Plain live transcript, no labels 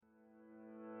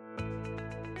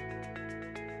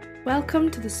Welcome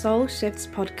to the Soul Shifts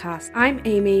podcast. I'm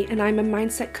Amy and I'm a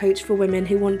mindset coach for women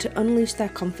who want to unleash their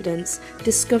confidence,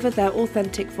 discover their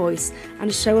authentic voice,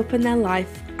 and show up in their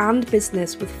life and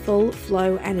business with full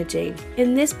flow energy.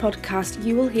 In this podcast,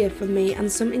 you will hear from me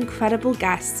and some incredible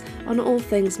guests on all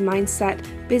things mindset,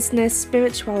 business,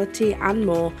 spirituality, and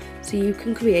more, so you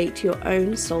can create your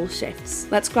own soul shifts.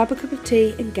 Let's grab a cup of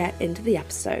tea and get into the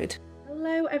episode.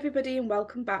 Hello everybody and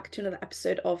welcome back to another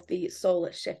episode of the Soul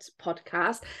Shifts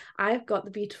podcast. I've got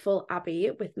the beautiful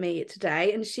Abbie with me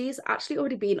today, and she's actually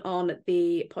already been on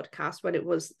the podcast when it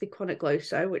was the Chronic Glow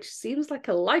show, which seems like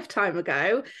a lifetime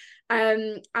ago.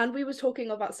 And we were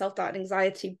talking about self-doubt and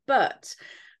anxiety, but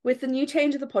with the new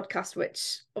change of the podcast,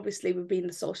 which obviously we've been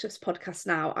the Soul Shifts podcast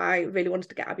now, I really wanted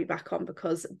to get Abbie back on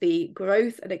because the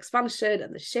growth and expansion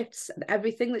and the shifts and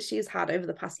everything that she's had over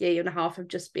the past year and a half have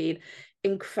just been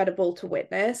incredible to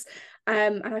witness.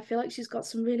 And I feel like she's got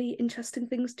some really interesting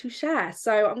things to share.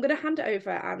 So I'm going to hand it over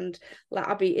and let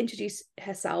Abbie introduce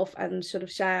herself and sort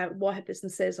of share what her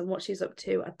business is and what she's up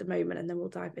to at the moment. And then we'll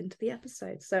dive into the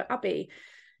episode. So Abbie,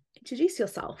 introduce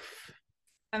yourself.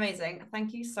 Amazing.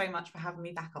 Thank you so much for having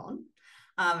me back on.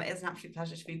 It's an absolute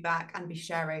pleasure to be back and be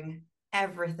sharing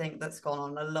everything that's gone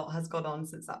on. A lot has gone on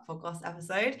since that podcast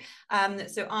episode.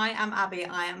 So I am Abbie.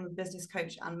 I am a business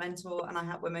coach and mentor, and I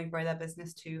help women grow their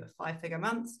business to 5-figure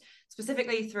months,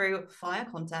 specifically through fire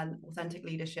content, authentic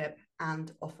leadership,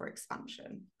 and offer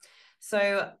expansion.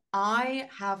 So I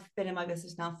have been in my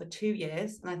business now for 2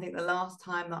 years, and I think the last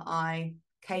time that I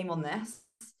came on this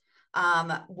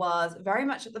was very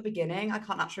much at the beginning. I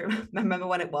can't actually remember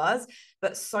when it was,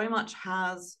 but so much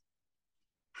has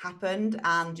happened,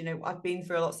 and I've been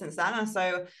through a lot since then. And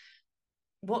so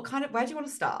where do you want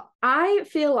to start? I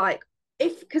feel like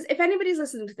because if anybody's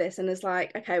listening to this and is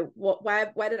like, okay,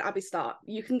 where did Abbie start?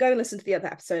 You can go and listen to the other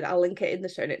episode. I'll link it in the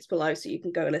show notes below so you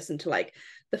can go and listen to like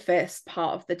the first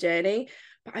part of the journey.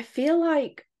 But I feel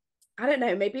like, I don't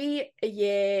know, maybe a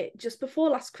year just before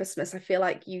last Christmas, I feel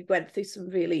like you went through some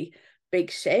really big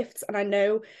shifts. And I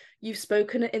know you've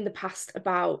spoken in the past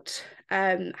about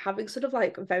having sort of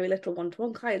like very little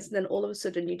one-to-one clients, and then all of a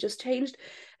sudden you just changed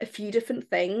a few different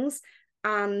things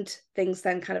and things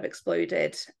then kind of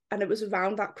exploded. And it was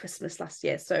around that Christmas last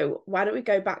year. So why don't we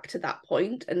go back to that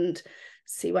point and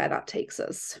see where that takes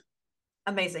us?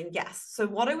 Amazing. Yes. So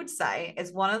what I would say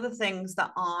is one of the things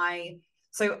that I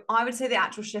would say the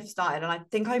actual shift started, and I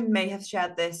think I may have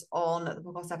shared this on the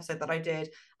podcast episode that I did.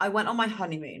 I went on my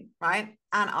honeymoon, right?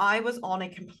 And I was on a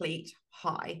complete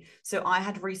high. So I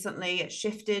had recently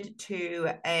shifted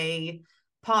to a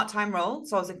part-time role.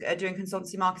 So I was doing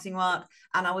consultancy marketing work,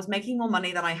 and I was making more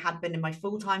money than I had been in my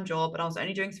full-time job, and I was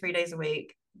only doing 3 days a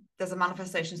week. There's a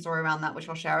manifestation story around that, which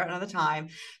I'll share at another time.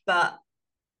 But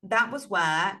that was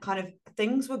where kind of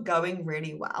things were going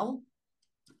really well.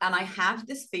 And I had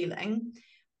this feeling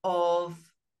of,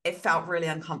 it felt really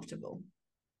uncomfortable.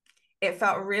 It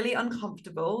felt really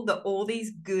uncomfortable that all these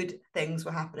good things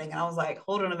were happening. And I was like,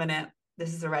 hold on a minute,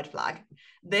 this is a red flag.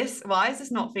 Why is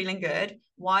this not feeling good?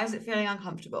 Why is it feeling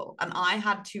uncomfortable? And I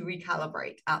had to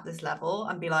recalibrate at this level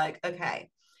and be like,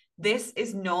 okay, this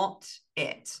is not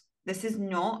it. This is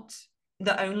not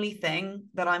the only thing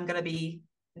that I'm going to be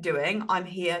doing. I'm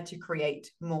here to create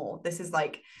more. This is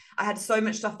like, I had so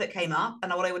much stuff that came up,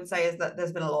 and what I would say is that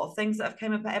there's been a lot of things that have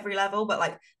came up at every level, but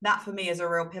like that for me is a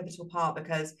real pivotal part,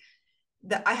 because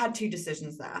that I had 2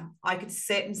 decisions there. I could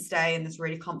sit and stay in this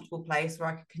really comfortable place where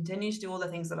I could continue to do all the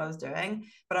things that I was doing,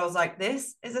 but I was like,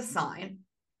 this is a sign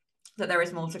that there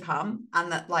is more to come,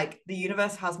 and that like the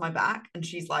universe has my back, and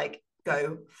she's like,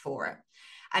 go for it.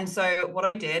 And so what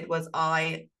I did was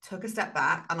I took a step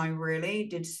back, and I really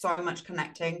did so much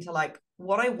connecting to like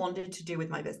what I wanted to do with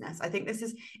my business. I think this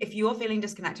is, if you're feeling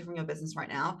disconnected from your business right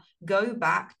now, go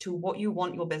back to what you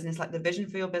want your business, like the vision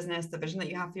for your business, the vision that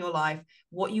you have for your life,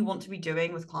 what you want to be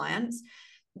doing with clients.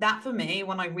 That for me,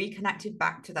 when I reconnected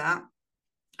back to that,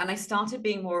 and I started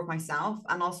being more of myself,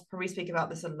 and I'll probably speak about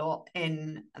this a lot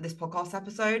in this podcast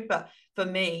episode, but for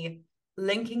me,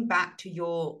 linking back to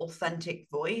your authentic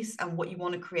voice and what you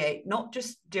want to create, not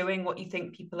just doing what you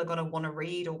think people are going to want to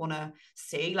read or want to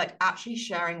see, like actually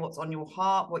sharing what's on your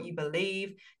heart, what you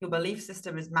believe. Your belief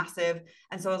system is massive.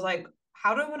 And so I was like,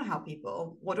 how do I want to help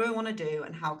people? What do I want to do?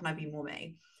 And how can I be more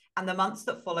me? And the months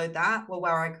that followed that were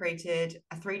where I created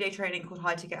a 3-day training called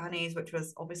High Ticket Honeys, which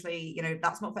was obviously,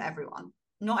 that's not for everyone.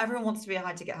 Not everyone wants to be a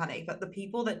high ticket honey, but the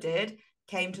people that did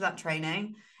came to that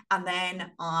training. And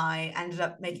then I ended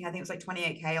up making, I think it was like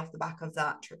 28K off the back of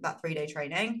that 3-day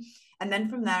training. And then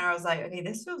from there, I was like, okay,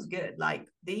 this feels good. Like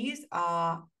these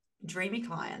are dreamy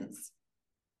clients.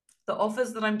 the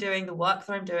offers that I'm doing, the work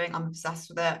that I'm doing, I'm obsessed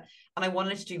with it. And I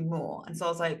wanted to do more. And so I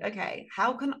was like, okay,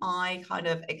 how can I kind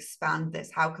of expand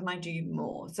this? How can I do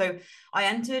more? So I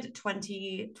entered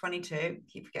 2022,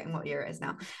 keep forgetting what year it is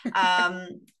now. I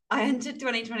entered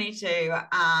 2022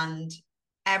 and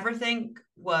everything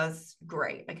was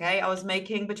great. Okay. I was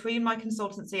making, between my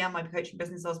consultancy and my coaching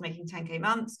business, I was making 10K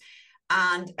months.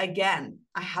 And again,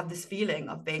 I had this feeling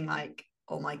of being like,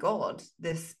 oh my God,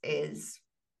 this is,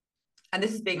 and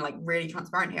this is being like really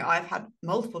transparent here. I've had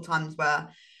multiple times where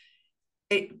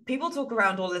people talk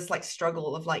around all this like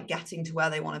struggle of like getting to where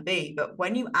they want to be. But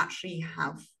when you actually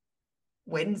have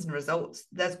wins and results,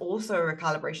 there's also a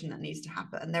recalibration that needs to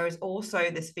happen. There is also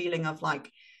this feeling of like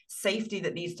safety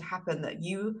that needs to happen, that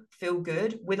you feel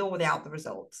good with or without the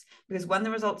results. Because when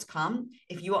the results come,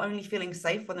 if you're only feeling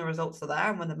safe when the results are there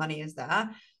and when the money is there,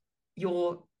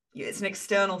 it's an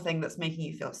external thing that's making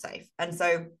you feel safe. And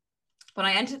so when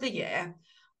I entered the year,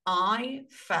 I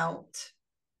felt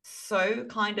so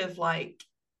kind of like,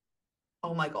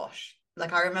 oh my gosh.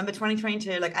 Like I remember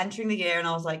 2022, like entering the year and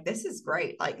I was like, this is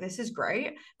great. Like, this is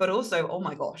great. But also, oh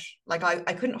my gosh, like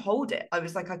I couldn't hold it. I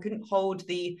was like, I couldn't hold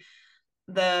the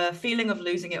feeling of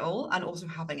losing it all and also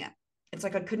having it. It's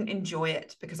like I couldn't enjoy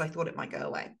it because I thought it might go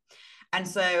away. And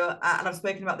so, and I've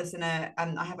spoken about this in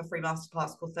I have a free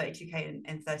masterclass called 32K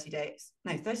in 30 days.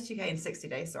 No, 32K in 60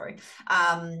 days, sorry.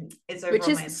 It's over Which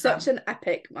on my is Instagram. such an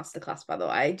epic masterclass, by the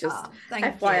way. Just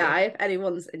FYI, if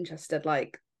anyone's interested,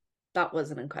 like that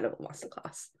was an incredible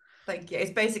masterclass. Thank you.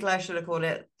 It's basically, I should have called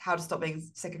it How to Stop Being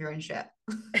Sick of Your Own Shit.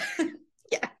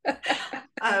 Yeah.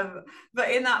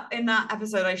 But in that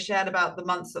episode, I shared about the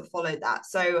months that followed that.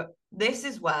 So this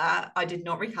is where I did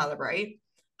not recalibrate.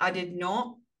 I did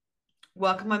not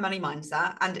work on my money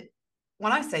mindset. And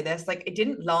when I say this, like it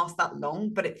didn't last that long,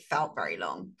 but it felt very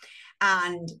long.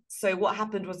 And so what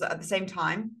happened was that at the same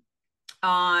time,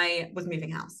 I was moving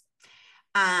house.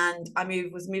 And I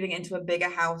was moving into a bigger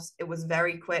house. It was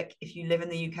very quick. If you live in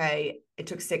the UK, it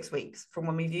took 6 weeks from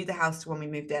when we viewed the house to when we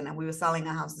moved in, and we were selling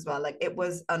the house as well. Like it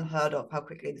was unheard of how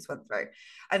quickly this went through.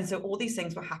 And so all these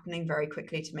things were happening very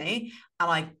quickly to me.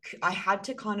 And I had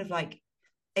to kind of like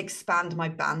expand my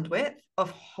bandwidth of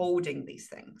holding these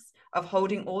things, of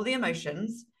holding all the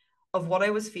emotions of what I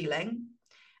was feeling.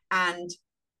 And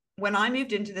when I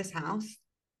moved into this house,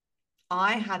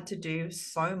 I had to do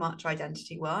so much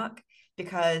identity work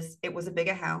because it was a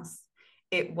bigger house.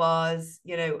 It was,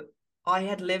 I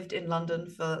had lived in London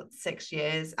for 6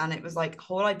 years and it was like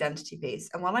whole identity piece.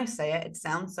 And when I say it, it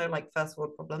sounds so like first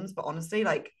world problems, but honestly,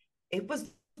 like it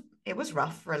was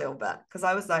rough for a little bit because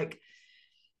I was like,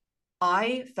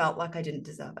 I felt like I didn't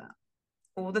deserve it.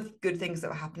 All the good things that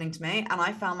were happening to me. And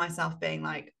I found myself being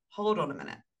like, hold on a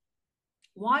minute.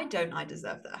 Why don't I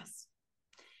deserve this?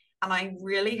 And I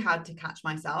really had to catch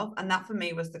myself. And that for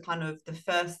me was the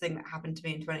first thing that happened to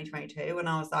me in 2022. And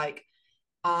I was like,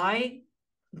 I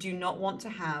do not want to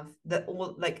have that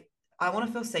all, like, I want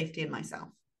to feel safety in myself.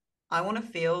 I want to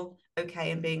feel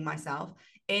okay in being myself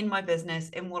in my business,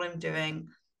 in what I'm doing.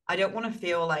 I don't want to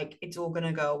feel like it's all going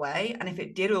to go away. And if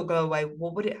it did all go away,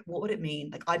 what would it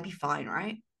mean? Like I'd be fine,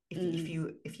 right? If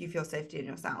you feel safety in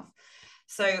yourself.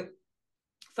 So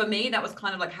for me, that was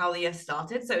kind of like how the year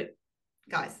started. So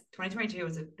guys, 2022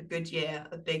 was a good year,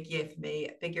 a big year for me,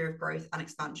 a big year of growth and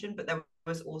expansion. But there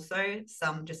was also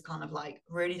some just kind of like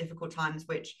really difficult times,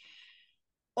 which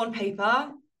on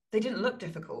paper, they didn't look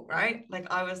difficult, right?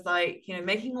 Like I was like,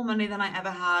 making more money than I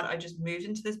ever had. I just moved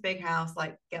into this big house,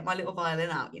 like get my little violin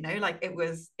out, like it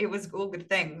was all good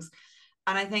things.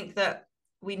 And I think that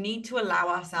we need to allow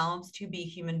ourselves to be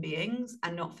human beings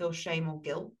and not feel shame or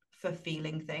guilt for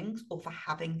feeling things or for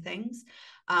having things.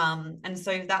 And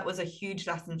so that was a huge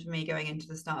lesson for me going into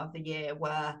the start of the year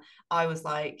where I was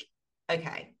like,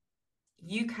 okay,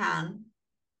 you can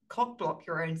cock block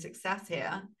your own success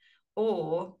here,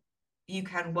 or you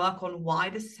can work on why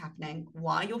this is happening,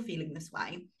 why you're feeling this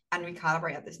way, and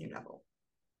recalibrate at this new level.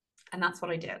 And that's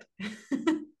what I did.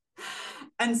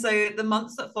 And so the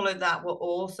months that followed that were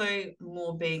also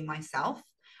more being myself.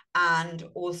 And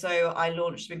also I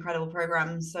launched some incredible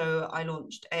programs. So I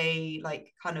launched a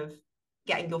like kind of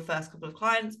getting your first couple of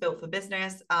clients built for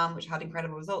business, which had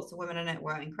incredible results. The women in it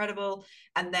were incredible.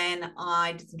 And then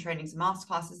I did some trainings and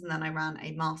masterclasses, and then I ran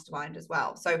a mastermind as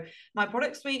well. So my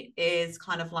product suite is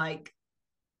kind of like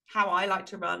how I like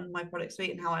to run my product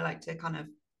suite and how I like to kind of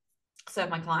serve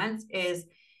my clients is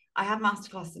I have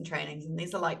masterclasses and trainings, and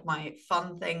these are like my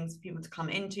fun things for people to come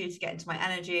into, to get into my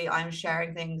energy. I'm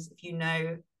sharing things. If you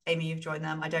know, Amy, you've joined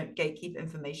them. I don't gatekeep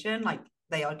information. Like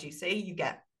they are juicy. You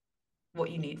get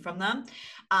what you need from them.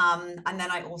 And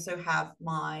then I also have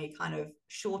my kind of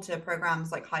shorter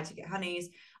programs like high ticket honeys,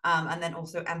 And then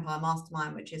also Empire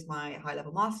Mastermind, which is my high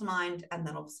level mastermind, and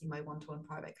then obviously my one-to-one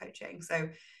private coaching. So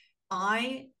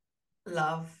I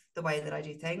love the way that I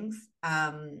do things.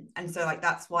 And so like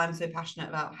that's why I'm so passionate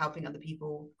about helping other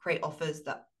people create offers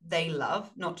that they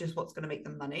love, not just what's going to make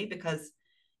them money, because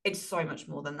it's so much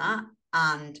more than that.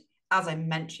 And as I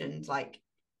mentioned, like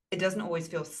it doesn't always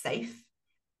feel safe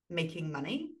making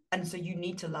money. And so you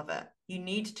need to love it. You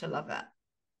need to love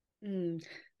it.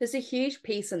 There's a huge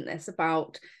piece in this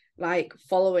about like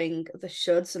following the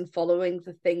shoulds and following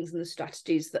the things and the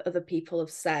strategies that other people have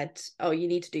said, oh, you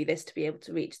need to do this to be able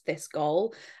to reach this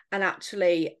goal. And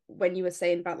actually, when you were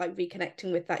saying about like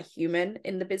reconnecting with that human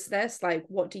in the business, like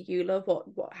what do you love?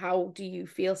 What how do you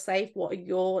feel safe? What are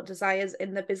your desires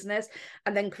in the business?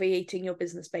 And then creating your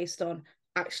business based on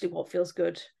actually what feels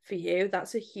good for you.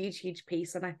 That's a huge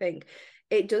piece. And I think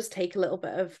it does take a little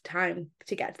bit of time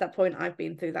to get to that point. I've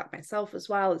been through that myself as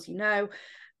well, as you know.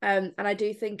 And I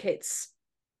do think it's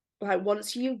like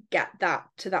once you get that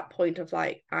to that point of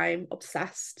like, I'm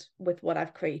obsessed with what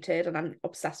I've created and I'm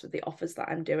obsessed with the offers that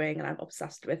I'm doing and I'm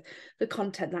obsessed with the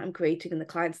content that I'm creating and the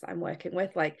clients that I'm working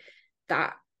with, like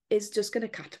that is just going to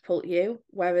catapult you.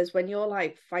 Whereas when you're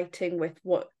like fighting with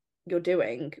what you're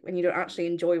doing, when you don't actually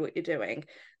enjoy what you're doing,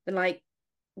 then like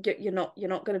you're not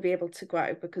going to be able to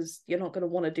grow because you're not going to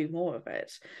want to do more of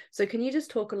it. So can you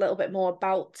just talk a little bit more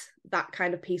about that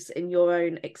kind of piece in your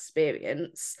own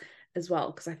experience as well,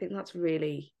 because I think that's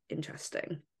really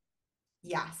interesting.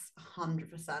 Yes,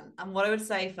 100%. And what I would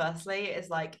say firstly is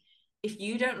like if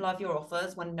you don't love your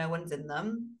offers when no one's in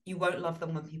them, you won't love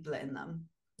them when people are in them.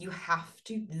 You have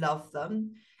to love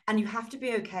them, and you have to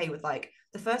be okay with like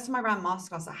the first time I ran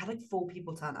masterclass, I had like 4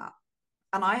 people turn up.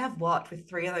 And I have worked with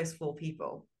 3 of those 4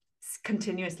 people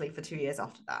continuously for 2 years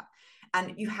after that.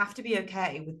 And you have to be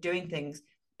okay with doing things.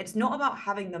 It's not about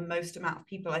having the most amount of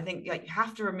people. I think like you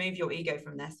have to remove your ego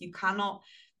from this. You cannot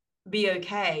be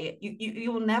okay.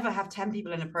 You will never have 10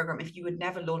 people in a program if you would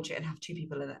never launch it and have 2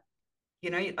 people in it. You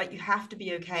know, like you have to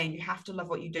be okay and you have to love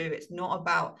what you do. It's not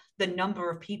about the number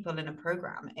of people in a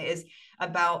program. It is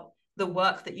about the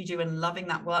work that you do and loving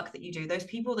that work that you do. Those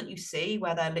people that you see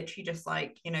where they're literally just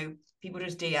like, you know, people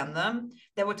just DM them.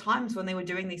 There were times when they were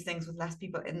doing these things with less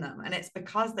people in them. And it's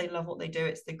because they love what they do.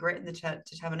 It's the grit and the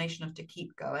determination of to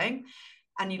keep going.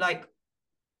 And you like,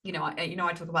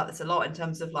 I talk about this a lot in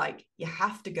terms of like, you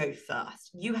have to go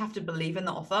first. You have to believe in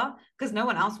the offer because no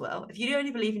one else will. If you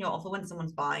only believe in your offer when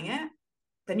someone's buying it,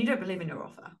 then you don't believe in your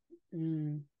offer.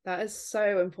 That is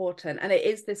so important. And it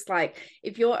is this like,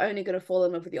 if you're only going to fall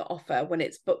in love with your offer when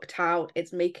it's booked out,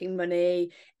 it's making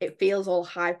money, it feels all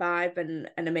high vibe and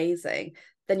amazing,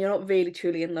 then you're not really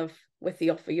truly in love with the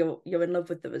offer. You're in love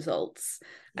with the results.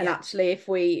 And actually, if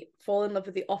we fall in love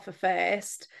with the offer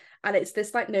first, and it's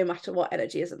this like no matter what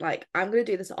energy, isn't like, I'm going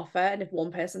to do this offer, and if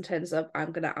one person turns up,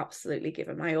 I'm going to absolutely give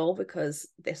it my all because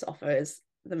this offer is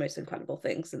the most incredible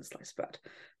thing since sliced bread.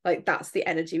 Like that's the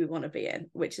energy we want to be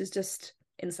in, which is just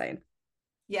insane.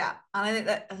 Yeah, and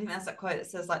I think that's that quote that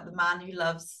says like the man who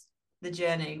loves the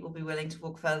journey will be willing to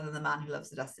walk further than the man who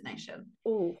loves the destination.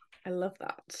 Oh, I love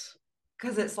that.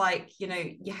 Because it's like, you know,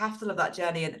 you have to love that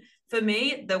journey. And for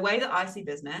me, the way that I see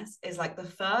business is like the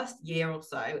first year or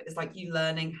so is like you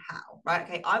learning how, right?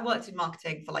 Okay, I worked in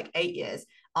marketing for like 8 years.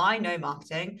 I know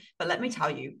marketing, but let me tell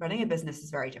you, running a business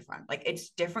is very different. Like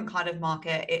it's different kind of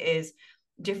market. It is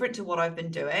different to what I've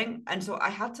been doing. And so I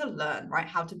had to learn, right,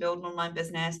 how to build an online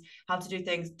business, how to do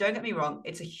things. Don't get me wrong,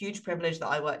 it's a huge privilege that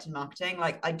I worked in marketing.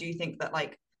 Like I do think that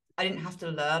like I didn't have to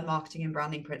learn marketing and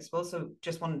branding principles. So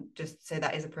just say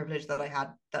that is a privilege that I had,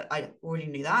 that I already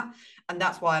knew that. And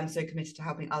that's why I'm so committed to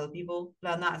helping other people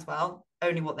learn that as well,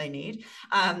 only what they need.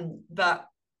 But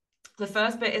the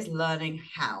first bit is learning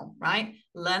how, right?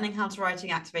 Learning how to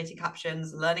writing activated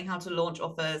captions, learning how to launch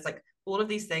offers, like all of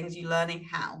these things, you learning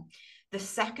how. The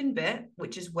second bit,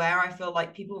 which is where I feel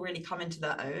like people really come into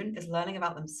their own, is learning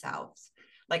about themselves,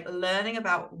 like learning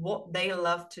about what they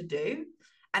love to do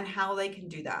and how they can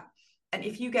do that. And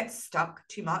if you get stuck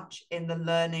too much in the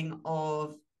learning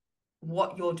of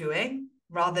what you're doing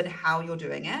rather than how you're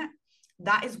doing it,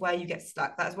 that is where you get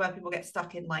stuck. That is where people get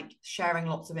stuck in like sharing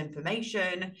lots of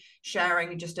information,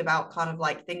 sharing just about kind of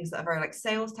like things that are very like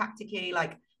sales tacticy.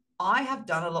 Like I have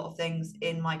done a lot of things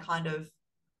in my kind of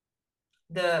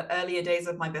the earlier days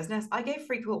of my business. I gave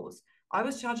free calls. I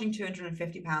was charging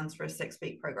 £250 for a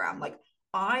 6-week program. Like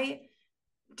I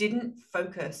didn't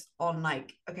focus on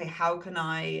like, okay, how can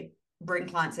I bring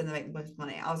clients in and make the most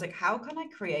money? I was like, how can I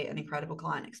create an incredible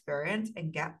client experience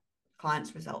and get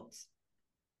clients results?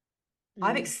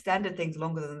 I've extended things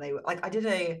longer than they were. Like I did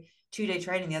a 2-day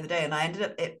training the other day and I ended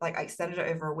up I extended it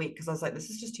over a week because I was like, this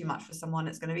is just too much for someone.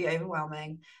 It's going to be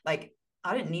overwhelming. Like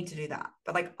I didn't need to do that.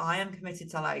 But like I am committed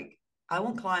to like, I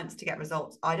want clients to get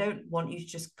results. I don't want you to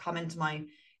just come into my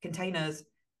containers,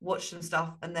 watch some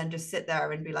stuff, and then just sit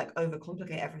there and be like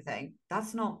overcomplicate everything.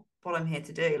 That's not what I'm here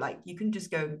to do. Like you can just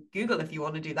go Google if you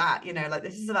want to do that. You know, like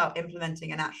this is about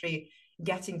implementing and actually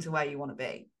getting to where you want to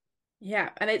be. Yeah,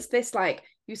 and it's this, like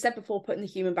you said before, putting the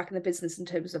human back in the business in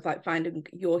terms of like finding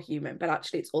your human, but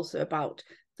actually it's also about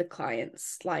the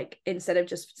clients. Like instead of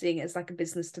just seeing it as like a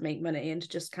business to make money and to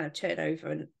just kind of turn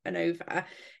over and over,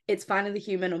 it's finding the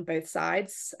human on both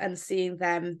sides and seeing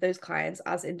them, those clients,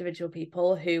 as individual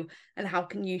people who, and how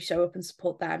can you show up and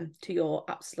support them to your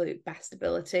absolute best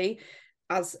ability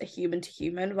as a human to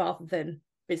human rather than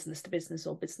business to business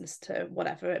or business to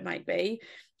whatever it might be.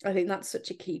 I think that's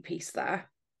such a key piece there.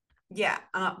 Yeah,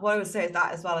 and what I would say is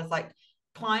that as well as like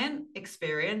client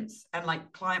experience and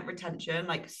like client retention,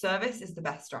 like service is the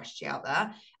best strategy out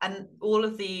there. And all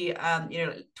of the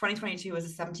 2022 was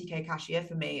a 70K cash year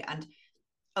for me, and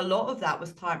a lot of that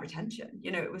was client retention.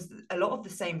 You know, it was a lot of the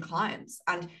same clients.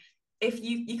 And if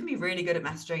you can be really good at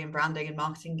messaging and branding and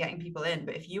marketing, getting people in,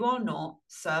 but if you are not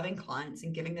serving clients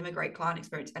and giving them a great client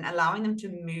experience and allowing them to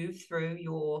move through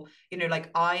your, like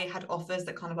I had offers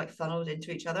that kind of like funneled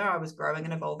into each other. I was growing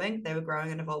and evolving, they were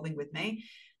growing and evolving with me.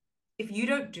 If you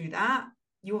don't do that,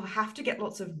 you'll have to get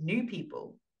lots of new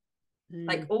people,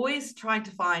 like always trying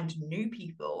to find new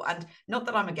people. And not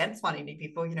that I'm against finding new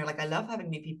people, like I love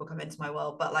having new people come into my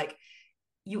world, but like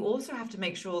you also have to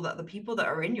make sure that the people that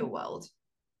are in your world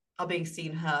are being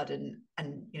seen, heard, and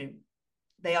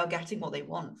they are getting what they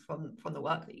want from the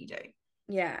work that you do.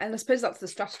 Yeah, and I suppose that's the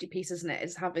strategy piece, isn't it?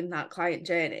 Is having that client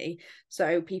journey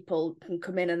so people can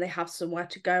come in and they have somewhere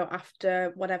to go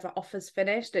after whatever offer's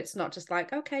finished. It's not just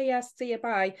like, okay, yes, see you,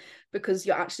 bye, because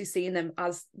you're actually seeing them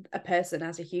as a person,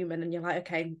 as a human, and you're like,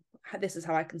 okay, this is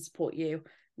how I can support you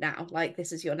now. Like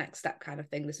this is your next step kind of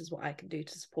thing. This is what I can do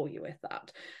to support you with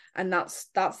that. And that's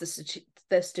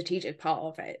the strategic part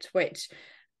of it, which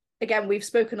again, we've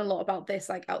spoken a lot about this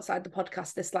like outside the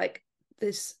podcast,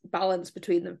 this balance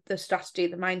between the strategy,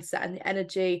 the mindset, and the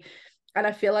energy. And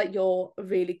I feel like you're a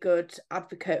really good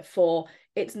advocate for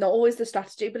it's not always the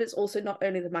strategy, but it's also not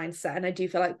only the mindset. And I do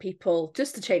feel like people,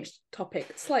 just to change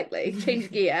topic slightly, change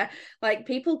gear, like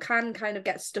people can kind of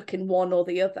get stuck in one or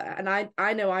the other. And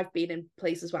I know I've been in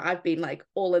places where I've been like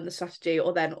all in the strategy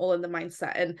or then all in the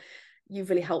mindset. And you've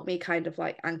really helped me kind of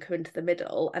like anchor into the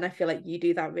middle. And I feel like you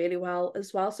do that really well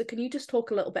as well. So can you just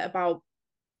talk a little bit about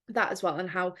that as well, and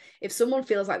how if someone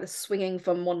feels like they're swinging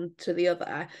from one to the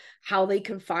other, how they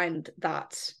can find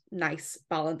that nice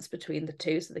balance between the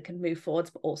two so they can move forwards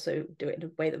but also do it in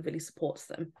a way that really supports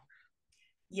them?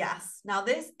 Yes, now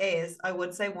this is, I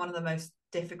would say, one of the most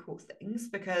difficult things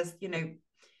because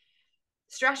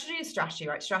strategy is strategy,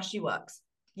 right? Strategy works.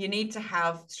 You need to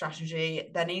have strategy,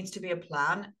 there needs to be a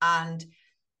plan, and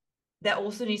there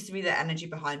also needs to be the energy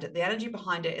behind it. The energy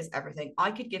behind it is everything. I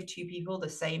could give two people the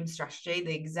same strategy,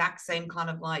 the exact same kind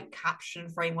of like caption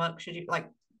framework, should you like,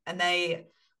 and they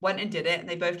went and did it and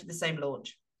they both did the same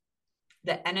launch.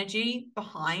 The energy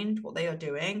behind what they are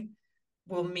doing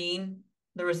will mean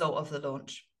the result of the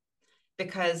launch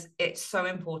because it's so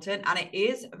important. And it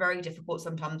is very difficult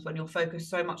sometimes when you're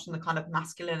focused so much on the kind of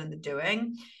masculine and the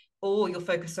doing, or you'll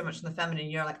focus so much on the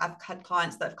feminine. Like I've had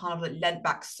clients that have kind of like lent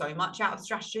back so much out of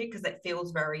strategy because it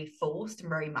feels very forced and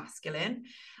very masculine.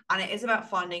 And it is about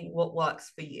finding what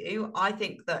works for you. I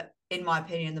think that, in my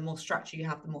opinion, the more structure you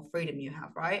have, the more freedom you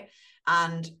have, right?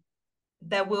 And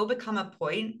there will become a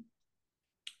point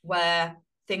where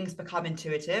things become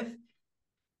intuitive.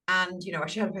 And, I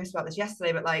shared a post about this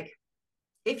yesterday, but like,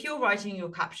 if you're writing your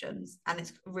captions and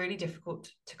it's really difficult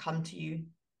to come to you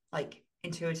like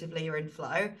intuitively or in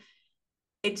flow,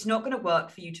 it's not going to work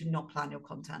for you to not plan your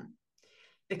content,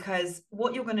 because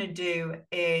what you're going to do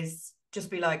is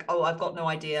just be like, oh, I've got no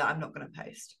idea, I'm not going to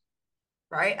post.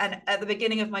 Right. And at the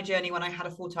beginning of my journey, when I had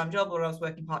a full-time job or I was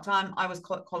working part-time, I was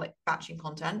call it batching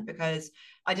content because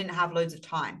I didn't have loads of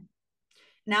time.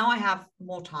 Now I have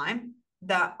more time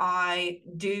that I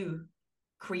do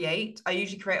create. I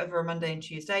usually create over a Monday and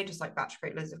Tuesday, just like batch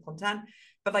create loads of content,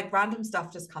 but like random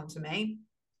stuff just come to me.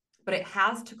 But it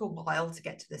has took a while to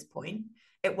get to this point.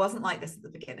 It wasn't like this at the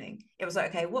beginning. It was like,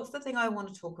 okay, what's the thing I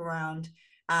want to talk around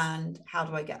and how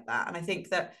do I get that? And I think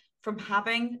that from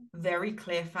having very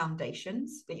clear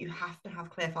foundations, that you have to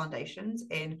have clear foundations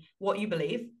in what you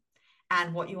believe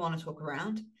and what you want to talk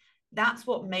around, that's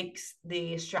what makes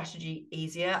the strategy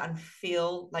easier and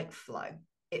feel like flow.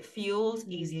 It feels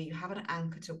easier. You have an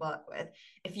anchor to work with.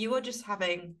 If you are just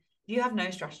having you have no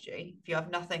strategy, if you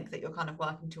have nothing that you're kind of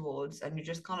working towards, and you're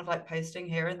just kind of like posting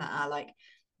here and there, like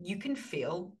you can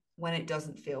feel when it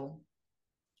doesn't feel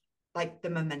like the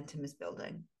momentum is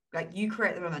building. Like you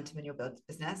create the momentum in your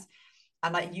business,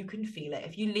 and like you can feel it.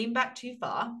 If you lean back too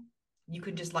far, you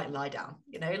can just like lie down,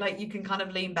 you know, like you can kind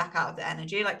of lean back out of the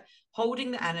energy, like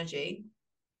holding the energy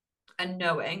and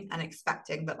knowing and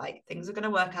expecting that like things are going to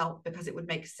work out because it would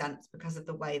make sense because of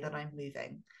the way that I'm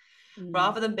moving,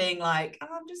 rather than being like, oh,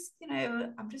 I'm just, you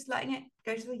know, I'm just letting it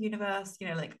go to the universe, you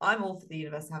know, like I'm all for the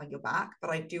universe having your back,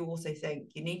 but I do also think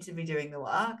you need to be doing the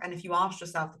work. And if you ask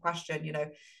yourself the question, you know,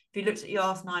 if you looked at your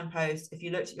last 9 posts, if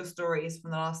you looked at your stories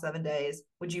from the last 7 days,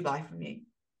 would you buy from you?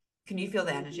 Can you feel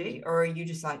the energy, or are you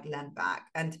just like lent back?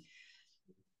 And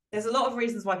there's a lot of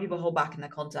reasons why people hold back in their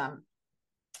content.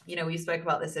 You know, we spoke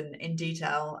about this in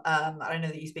detail. I know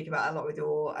that you speak about it a lot with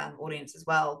your audience as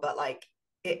well, but like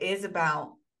it is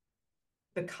about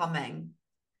becoming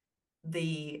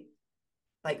the,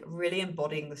 like really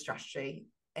embodying the strategy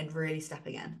and really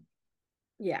stepping in.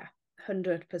 Yeah,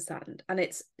 100%. And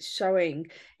it's showing,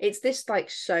 it's this like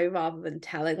show rather than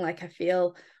telling. Like I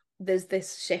feel there's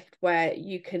this shift where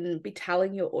you can be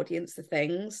telling your audience the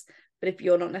things, but if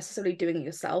you're not necessarily doing it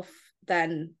yourself,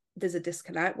 then there's a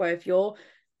disconnect. Where if you're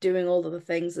doing all of the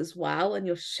things as well and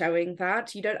you're showing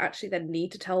that, you don't actually then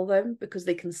need to tell them because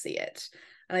they can see it.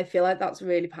 And I feel like that's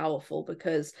really powerful,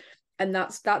 because and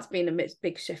that's been a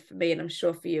big shift for me, and I'm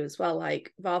sure for you as well.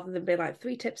 Like rather than being like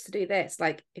 3 tips to do this,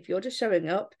 like if you're just showing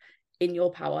up in your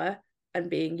power and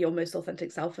being your most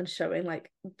authentic self and showing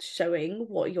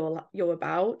what you're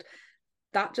about,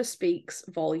 that just speaks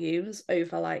volumes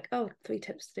over like, oh, 3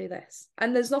 tips to do this.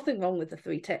 And there's nothing wrong with the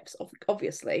 3 tips,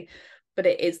 obviously, but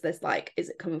it is this like, is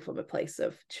it coming from a place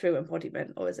of true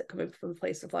embodiment, or is it coming from a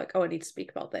place of like, oh, I need to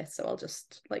speak about this, so I'll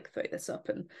just like throw this up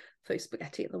and throw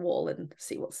spaghetti at the wall and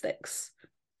see what sticks.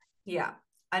 Yeah,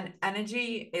 and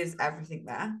energy is everything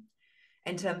there,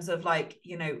 in terms of like,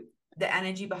 you know, the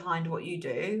energy behind what you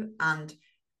do. And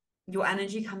your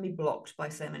energy can be blocked by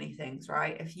so many things,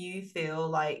 right? If you feel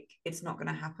like it's not going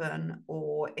to happen,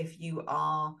 or if you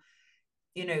are,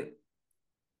 you know,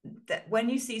 that when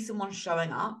you see someone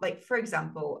showing up, like for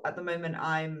example, at the moment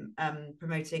I'm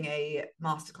promoting a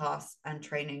masterclass and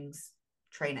training.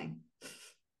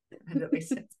 That makes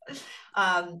sense.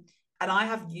 um and I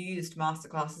have used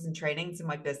masterclasses and trainings in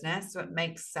my business, so it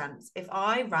makes sense. If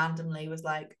I randomly was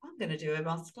like, I'm going to do a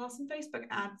masterclass in Facebook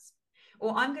ads,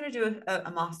 or I'm going to do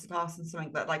a masterclass in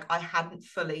something that like I hadn't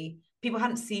fully, people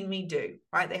hadn't seen me do,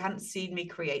 right? They hadn't seen me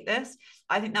create this.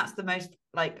 I think that's the most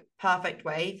like perfect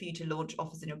way for you to launch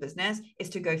offers in your business, is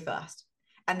to go first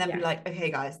and then be like, okay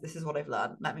guys, this is what I've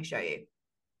learned, let me show you.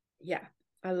 Yeah,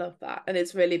 I love that. And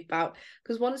it's really about,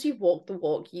 because once you've walked the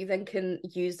walk, you then can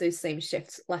use those same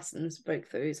shifts, lessons,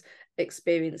 breakthroughs,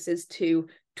 experiences to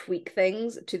tweak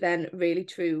things, to then really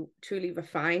truly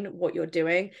refine what you're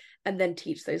doing, and then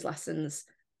teach those lessons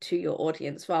to your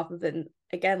audience, rather than,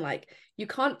 again, like you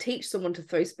can't teach someone to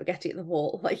throw spaghetti at the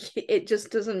wall. Like it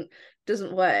just doesn't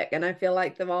work. And I feel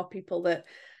like there are people that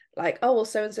like, oh well,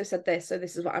 so and so said this, so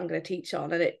this is what I'm going to teach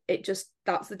on, and it just,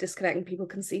 that's the disconnect, and people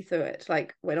can see through it.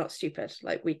 Like we're not stupid,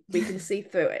 like we can see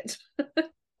through it.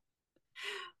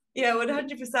 Yeah,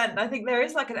 100%. I think there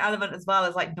is like an element as well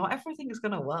as like, not everything is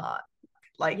going to work.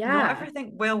 Like not Yeah,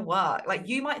 everything will work. Like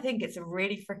you might think it's a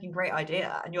really freaking great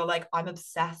idea and you're like, I'm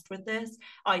obsessed with this,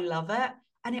 I love it,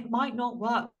 and it might not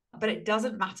work, but it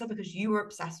doesn't matter because you were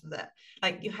obsessed with it.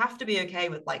 Like you have to be okay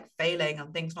with like failing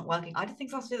and things not working. I did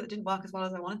things last year that didn't work as well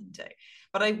as I wanted them to,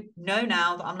 but I know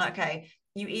now that I'm like, okay,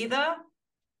 you either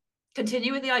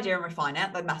continue with the idea and refine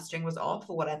it, the messaging was off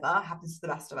or whatever happens to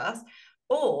the best of us,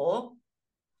 or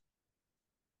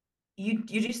you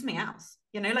do something else,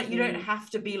 you know, like you don't have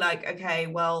to be like, okay,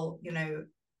 well, you know,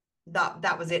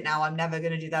 that was it, now I'm never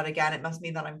going to do that again, it must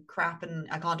mean that I'm crap and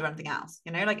I can't do anything else,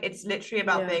 you know, like it's literally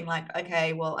about being like,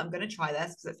 okay, well, I'm going to try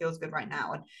this because it feels good right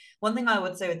now. And one thing I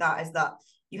would say with that is that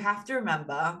you have to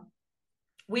remember,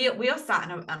 we are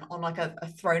sat on like a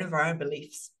throne of our own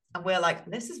beliefs, and we're like,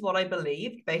 this is what I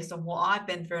believed based on what I've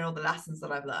been through and all the lessons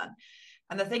that I've learned.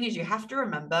 And the thing is, you have to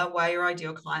remember where your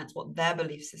ideal clients, what their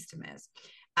belief system is.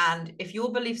 And if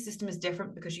your belief system is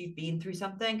different because you've been through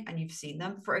something and you've seen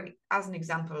them, for as an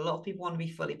example, a lot of people want to be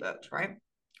fully booked, right?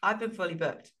 I've been fully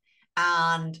booked,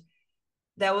 and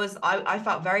there was, I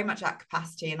felt very much at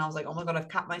capacity, and I was like, oh my God, I've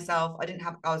capped myself.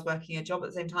 I was working a job at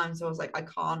the same time, so I was like, I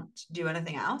can't do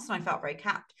anything else, and I felt very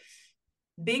capped.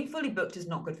 Being fully booked is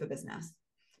not good for business.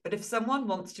 But if someone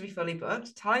wants to be fully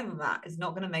booked, telling them that is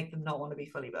not going to make them not want to be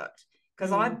fully booked,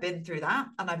 because I've been through that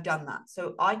and I've done that.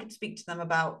 So I could speak to them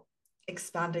about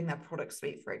expanding their product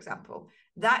suite, for example.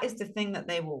 That is the thing that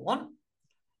they will want,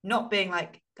 not being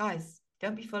like, guys,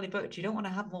 don't be fully booked. You don't want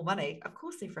to have more money. Of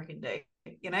course they freaking do.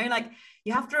 Like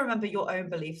you have to remember your own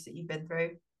beliefs that you've been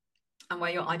through and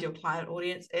where your ideal client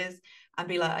audience is, and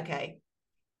be like, okay,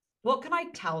 what can I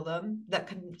tell them that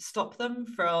can stop them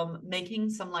from making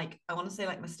some, like, I want to say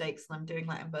like mistakes, and I'm doing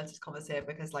like inverted commas here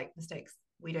because like mistakes,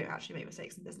 we don't actually make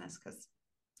mistakes in business because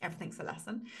everything's a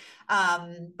lesson.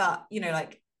 But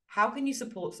like, how can you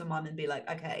support someone and be like,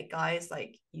 okay, guys,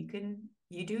 like you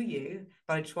do you,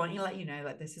 but I just want you to let you know,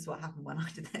 like, this is what happened when I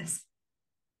did this.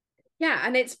 Yeah,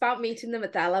 and it's about meeting them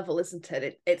at their level, isn't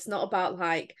it? It's not about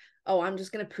like, oh, I'm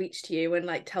just going to preach to you and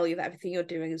like tell you that everything you're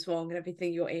doing is wrong and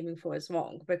everything you're aiming for is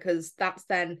wrong, because that's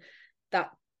then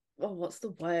that, oh, what's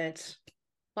the word?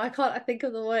 Why can't I think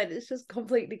of the word? It's just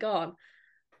completely gone.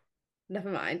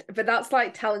 Never mind. But that's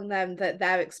like telling them that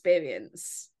their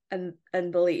experience and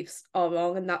beliefs are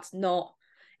wrong, and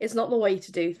it's not the way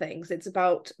to do things. It's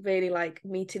about really like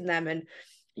meeting them. And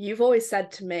you've always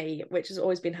said to me, which has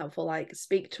always been helpful, like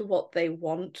speak to what they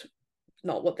want,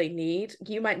 not what they need.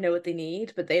 You might know what they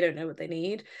need, but they don't know what they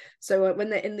need. So when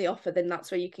they're in the offer, then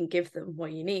that's where you can give them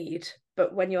what you need.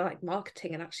 But when you're like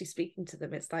marketing and actually speaking to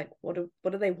them, it's like, what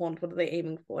do they want? What are they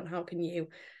aiming for? And how can you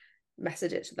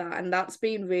message it to that? And that's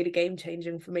been really game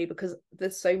changing for me, because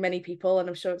there's so many people, and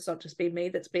I'm sure it's not just been me,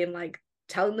 that's been like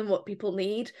telling them what people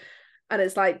need, and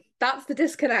it's like, that's the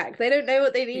disconnect. They don't know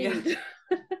what they need.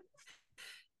 Yeah.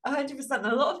 100%. And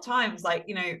a lot of times, like,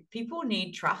 people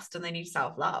need trust and they need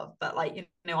self-love, but like,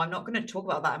 I'm not going to talk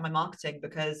about that in my marketing,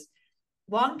 because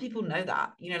one, people know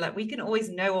that, like we can always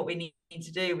know what we need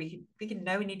to do. We can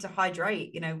know we need to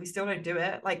hydrate, we still don't do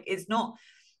it. Like it's not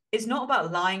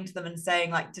about lying to them and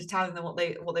saying, like, just telling them what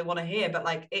they want to hear, but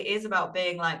like it is about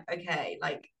being like, okay,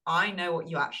 like I know what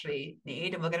you actually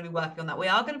need, and we're going to be working on that. We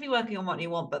are going to be working on what you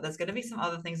want, but there's going to be some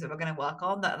other things that we're going to work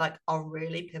on that like are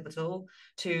really pivotal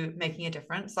to making a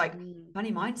difference. Like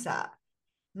money mindset.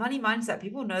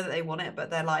 People know that they want it,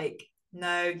 but they're like,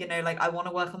 no, like I want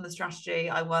to work on the strategy.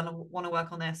 I want to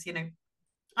work on this. I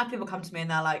have people come to me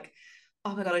and they're like,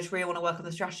 oh my God, I just really want to work on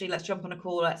the strategy. Let's jump on a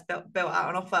call. Let's build out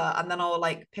an offer. And then I'll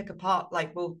like pick apart,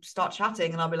 like we'll start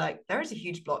chatting and I'll be like, there is a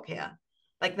huge block here.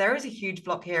 Like there is a huge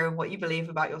block here in what you believe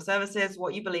about your services,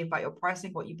 what you believe about your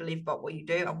pricing, what you believe about what you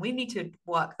do. And we need to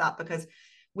work that, because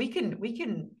we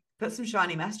can put some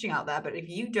shiny messaging out there, but if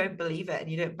you don't believe it and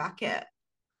you don't back it,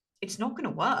 it's not going to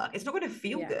work. It's not going to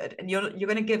feel good. And you're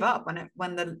going to give up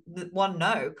when the one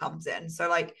no comes in. So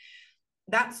like,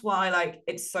 that's why like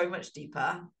it's so much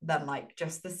deeper than like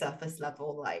just the surface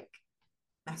level like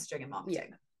messaging and marketing.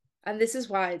 Yeah. And this is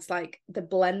why it's like the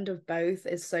blend of both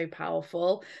is so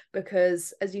powerful,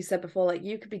 because as you said before, like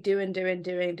you could be doing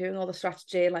all the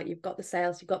strategy, like you've got the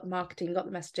sales, you've got the marketing, you've got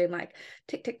the messaging, like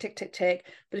tick, tick, tick, tick, tick.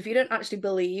 But if you don't actually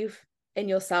believe in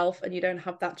yourself and you don't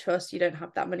have that trust, you don't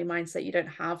have that money mindset, you don't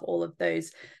have all of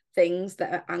those things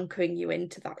that are anchoring you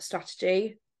into that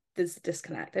strategy, there's a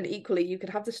disconnect. And equally, you could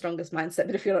have the strongest mindset,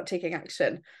 but if you're not taking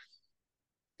action,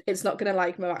 it's not going to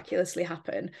like miraculously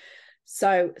happen.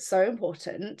 So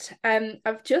important.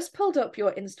 I've just pulled up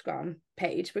your Instagram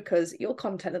page because your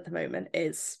content at the moment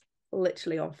is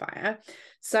literally on fire.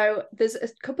 So there's a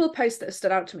couple of posts that have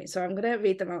stood out to me, so I'm going to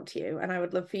read them out to you, and I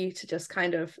would love for you to just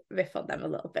kind of riff on them a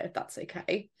little bit, if that's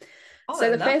okay. Oh,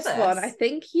 so the first one, I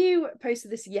think you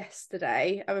posted this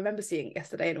yesterday. I remember seeing it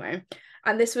yesterday anyway.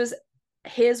 And this was,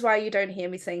 here's why you don't hear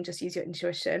me saying just use your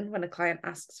intuition when a client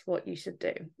asks what you should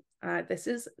do. This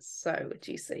is so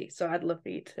juicy. So I'd love for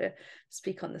you to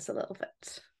speak on this a little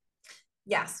bit.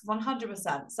 Yes,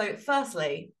 100%. So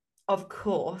firstly, of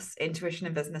course, intuition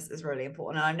in business is really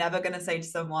important. And I'm never going to say to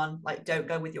someone, like, don't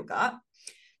go with your gut.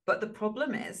 But the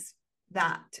problem is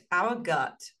that our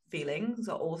gut feelings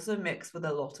are also mixed with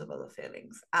a lot of other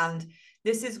feelings. And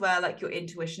this is where like your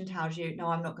intuition tells you, no,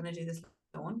 I'm not going to do this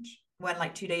launch. When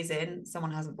like 2 days in,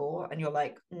 someone hasn't bought, and you're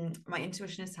like, my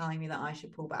intuition is telling me that I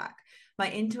should pull back. My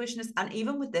intuition is, and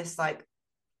even with this, like,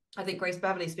 I think Grace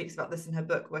Beverly speaks about this in her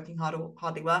book, Working Hard or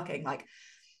Hardly Working. Like,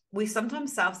 we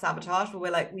sometimes self-sabotage where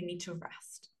we're like, we need to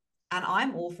rest. And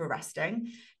I'm all for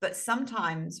resting. But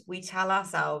sometimes we tell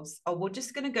ourselves, oh, we're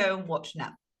just going to go and watch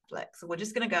Netflix, or we're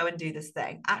just going to go and do this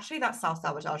thing. Actually, that's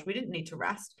self-sabotage. We didn't need to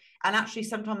rest. And actually,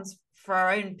 sometimes for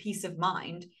our own peace of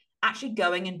mind, actually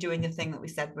going and doing the thing that we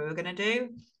said we were going to do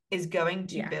is going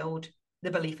to build the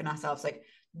belief in ourselves. Like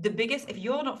the biggest, if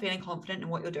you're not feeling confident in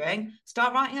what you're doing,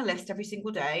 start writing a list every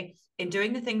single day in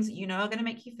doing the things that you know are going to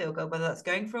make you feel good, whether that's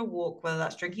going for a walk, whether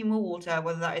that's drinking more water,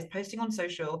 whether that is posting on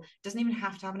social. It doesn't even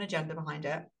have to have an agenda behind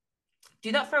it.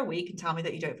 Do that for a week and tell me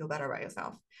that you don't feel better about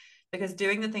yourself, because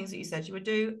doing the things that you said you would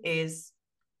do is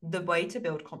the way to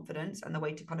build confidence and the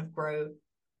way to kind of grow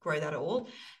that all.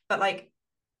 But like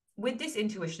with this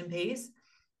intuition piece,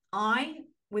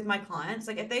 with my clients,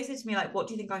 like if they say to me like, what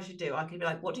do you think I should do, I can be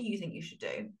like, what do you think you should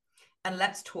do, and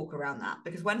let's talk around that.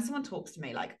 Because when someone talks to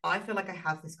me, like I feel like I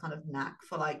have this kind of knack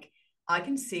for like, I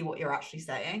can see what you're actually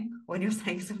saying when you're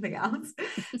saying something else.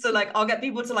 So like I'll get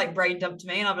people to like brain dump to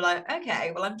me and I'll be like,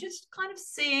 okay, well, I'm just kind of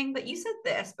seeing that you said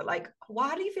this, but like,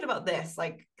 how do you feel about this?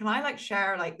 Like, can I like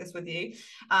share like this with you?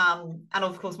 And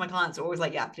of course my clients are always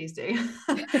like, yeah, please do.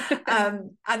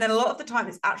 And then a lot of the time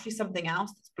it's actually something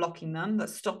else that's blocking them,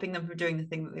 that's stopping them from doing the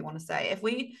thing that they want to say. If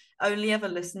we only ever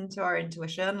listen to our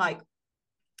intuition, like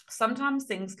sometimes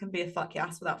things can be a fuck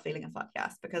yes without feeling a fuck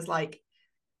yes, because like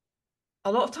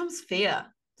a lot of times fear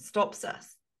stops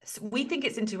us. So we think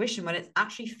it's intuition when it's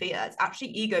actually fear. It's actually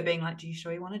ego being like, do you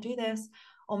sure you want to do this?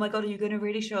 Oh my God, are you going to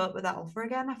really show up with that offer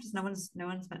again after no one's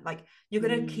meant, like you're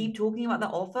going to keep talking about that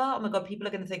offer? Oh my God, people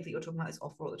are going to think that you're talking about this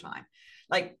offer all the time.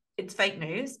 Like it's fake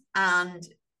news. And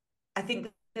I think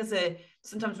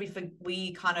sometimes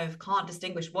we kind of can't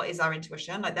distinguish what is our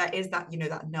intuition. Like there is that,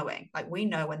 that knowing, like we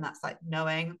know when that's like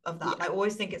knowing of that. Yeah. I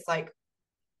always think it's like,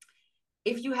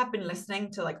 if you have been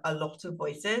listening to like a lot of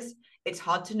voices, it's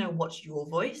hard to know what's your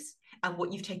voice and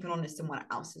what you've taken on is someone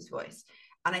else's voice.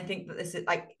 And I think that this is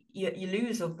like you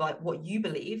lose of like what you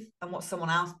believe and what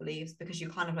someone else believes, because you're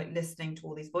kind of like listening to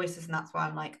all these voices. And that's why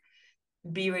I'm like,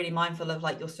 be really mindful of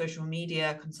like your social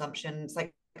media consumption. It's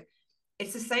like,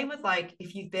 it's the same with like,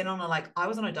 if you've been on I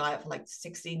was on a diet for like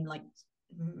 16, like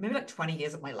maybe like 20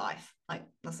 years of my life. Like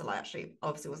that's a lie, actually.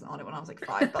 Obviously wasn't on it when I was like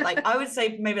 5, but like I would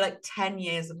say maybe like 10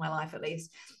 years of my life at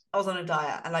least I was on a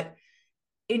diet. And like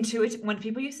intuitive, when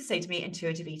people used to say to me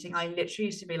intuitive eating, I literally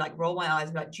used to be like, roll my eyes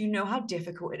and be like, do you know how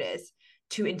difficult it is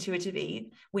to intuitive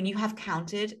eat when you have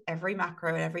counted every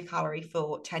macro and every calorie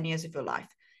for 10 years of your life?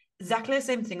 Exactly the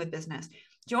same thing with business. Do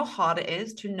you know how hard it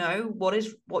is to know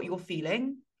what you're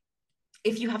feeling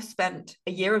if you have spent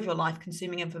a year of your life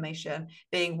consuming information,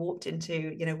 being warped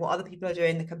into, what other people are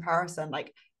doing, the comparison?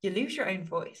 Like you lose your own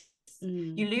voice.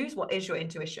 You lose what is your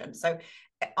intuition. So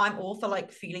I'm all for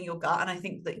like feeling your gut. And I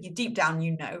think that you deep down,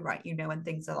 right? When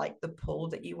things are like the pull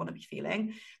that you want to be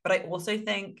feeling. But I also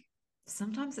think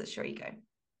sometimes it's your ego.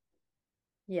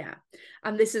 Yeah.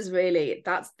 And this is really,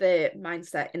 that's the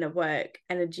mindset in a work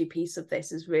energy piece of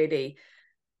this, is really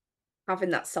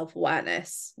having that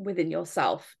self-awareness within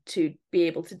yourself to be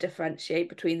able to differentiate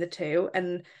between the two.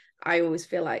 And I always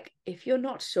feel like if you're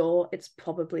not sure, it's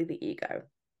probably the ego.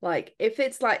 Like if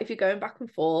you're going back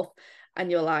and forth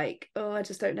and you're like, oh, I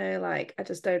just don't know, like I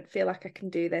just don't feel like I can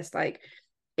do this, like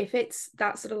if it's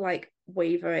that sort of like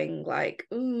wavering, like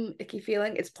icky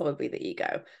feeling, it's probably the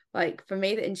ego. Like for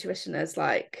me, the intuition is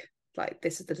like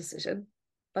this is the decision,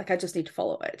 like I just need to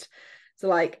follow it. So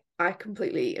like I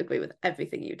completely agree with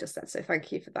everything you just said, so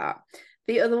thank you for that.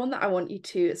 The other one that I want you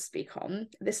to speak on,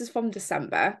 this is from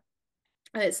December,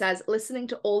 and it says, listening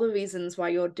to all the reasons why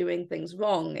you're doing things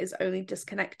wrong is only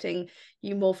disconnecting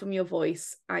you more from your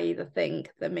voice, i.e. the thing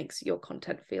that makes your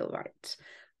content feel right.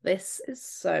 This is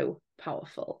so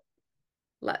powerful.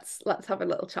 Let's have a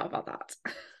little chat about that.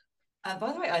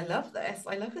 By the way, I love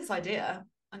this idea.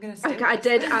 I'm going to steal I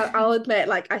did. I'll admit,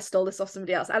 like I stole this off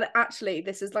somebody else. And actually,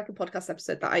 this is like a podcast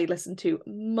episode that I listened to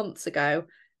months ago.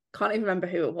 Can't even remember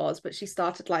who it was, but she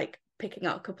started like picking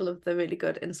out a couple of the really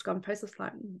good Instagram posts. I was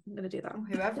like, I'm going to do that.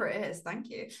 Whoever it is, thank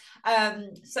you.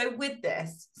 So with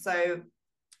this,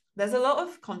 there's a lot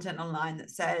of content online that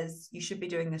says you should be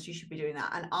doing this, you should be doing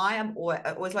that. And I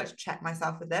always like to check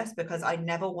myself with this, because I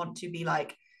never want to be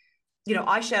like,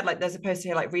 I shared like there's a post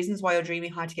here like reasons why you're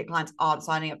dreaming high ticket clients aren't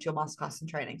signing up to your masterclass and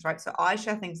trainings, right? So I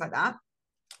share things like that.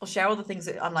 I'll share all the things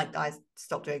that I'm like, guys,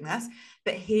 stop doing this.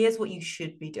 But here's what you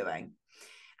should be doing.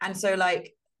 And so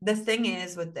like the thing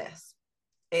is with this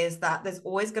is that there's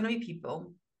always going to be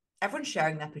people, everyone's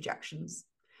sharing their projections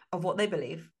of what they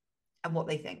believe and what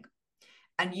they think.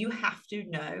 And you have to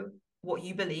know what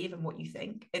you believe and what you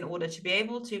think in order to be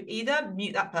able to either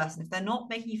mute that person if they're not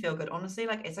making you feel good. Honestly,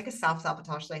 like it's like a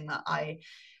self-sabotage thing that I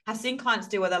have seen clients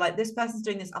do, where they're like, this person's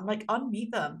doing this, I'm like,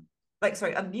 unmute them, like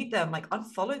unmute them, like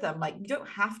unfollow them, like you don't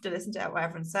have to listen to what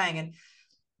everyone's saying. And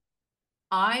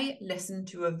I listen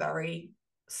to a very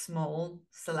small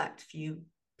select few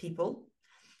people.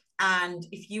 And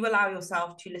if you allow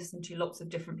yourself to listen to lots of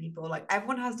different people, like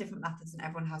everyone has different methods and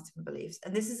everyone has different beliefs.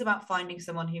 And this is about finding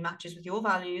someone who matches with your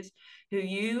values, who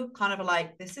you kind of are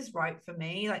like, this is right for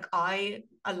me. Like I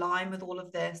align with all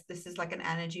of this. This is like an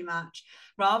energy match,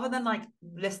 rather than like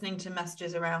listening to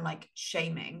messages around like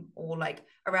shaming or like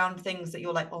around things that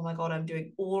you're like, oh my God, I'm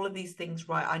doing all of these things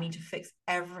right. I need to fix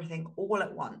everything all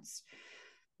at once.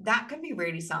 that can be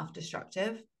really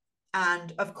self-destructive.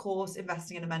 And of course,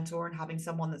 investing in a mentor and having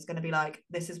someone that's going to be like,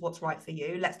 this is what's right for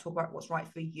you. Let's talk about what's right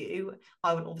for you.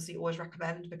 I would obviously always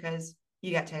recommend, because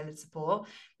you get tailored support.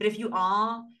 But if you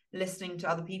are listening to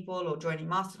other people or joining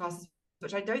masterclasses,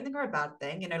 which I don't think are a bad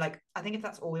thing, you know, like I think if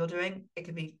that's all you're doing, it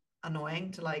can be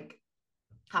annoying to like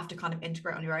have to kind of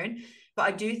integrate on your own. But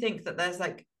I do think that there's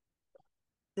like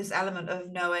this element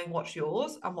of knowing what's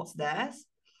yours and what's theirs,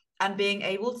 and being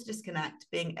able to disconnect,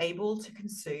 being able to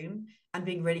consume, and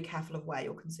being really careful of where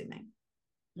you're consuming.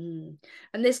 And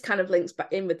this kind of links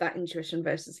back in with that intuition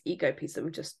versus ego piece that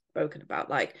we've just spoken about.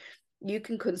 Like, you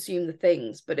can consume the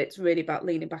things, but it's really about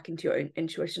leaning back into your own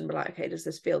intuition. But like, okay, does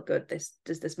this feel good?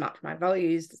 Does this match my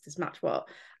values? Does this match what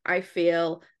I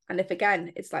feel? And if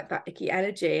again, it's like that icky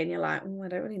energy, and you're like, I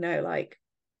don't really know, like,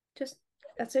 just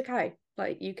that's okay.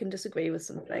 Like, you can disagree with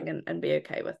something and be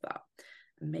okay with that.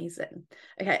 Amazing.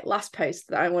 Okay, last post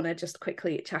that I want to just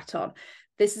quickly chat on.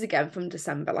 This is again from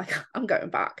December, like I'm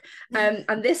going back.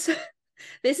 And this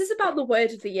is about the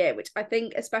word of the year, which I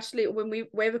think, especially when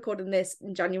we're recording this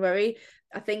in January,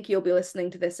 I think you'll be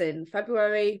listening to this in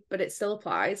February, but it still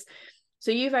applies. So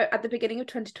you wrote at the beginning of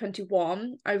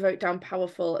 2021, I wrote down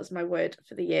powerful as my word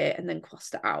for the year and then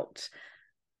crossed it out.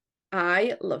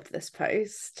 I loved this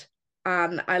post,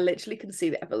 and I literally can see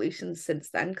the evolution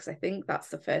since then, because I think that's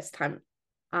the first time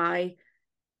I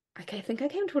think I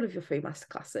came to one of your free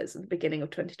masterclasses at the beginning of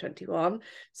 2021.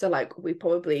 So like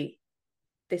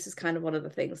this is kind of one of the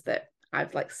things that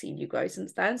I've like seen you grow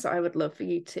since then. So I would love for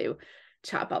you to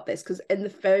chat about this, because in the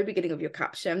very beginning of your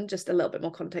caption, just a little bit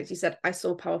more context, you said, I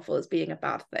saw powerful as being a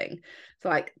bad thing. So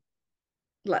like,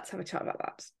 let's have a chat about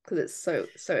that, because it's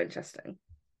so interesting.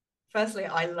 Firstly,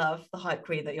 I love the hype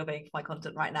queen that you're being for my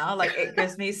content right now. Like, it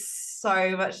gives me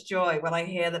so much joy when I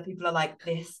hear that people are like,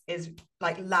 this is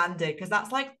like landed, because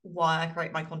that's like why I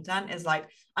create my content, is like,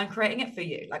 I'm creating it for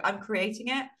you. Like, I'm creating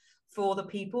it for the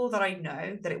people that I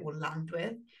know that it will land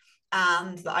with,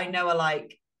 and that I know are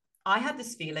like, I had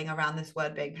this feeling around this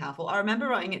word being powerful. I remember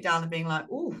writing it down and being like,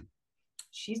 oh,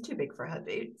 she's too big for her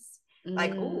boots.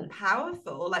 Like, oh,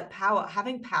 powerful, like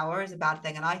having power is a bad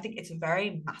thing. And I think it's a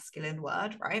very masculine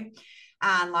word, right?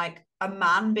 And like a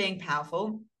man being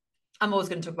powerful, I'm always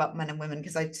going to talk about men and women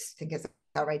because I just think it's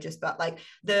outrageous. But like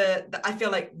I feel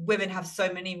like women have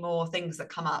so many more things that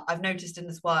come up. I've noticed in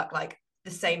this work, like the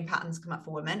same patterns come up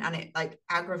for women, and it like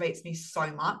aggravates me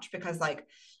so much, because like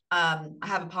I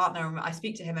have a partner and I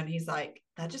speak to him and he's like,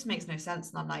 that just makes no sense.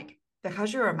 And I'm like,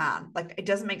 because you're a man, like it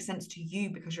doesn't make sense to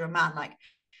you because you're a man. Like,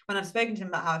 when I've spoken to him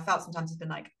about how I felt, sometimes he's been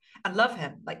like, and love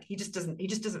him, like he just doesn't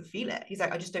feel it. He's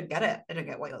like, I just don't get it. I don't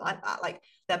get why you're like that. Like,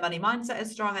 their money mindset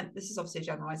is strong, and this is obviously a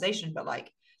generalization, but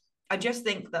like I just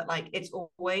think that like it's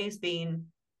always been,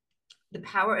 the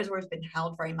power has always been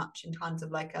held very much in terms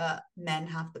of like men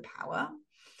have the power,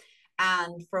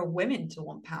 and for women to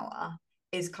want power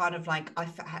is kind of like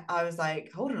I was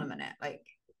like, hold on a minute, like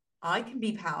I can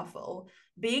be powerful.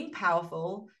 Being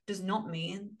powerful does not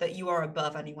mean that you are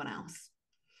above anyone else.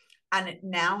 And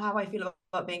now how I feel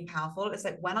about being powerful is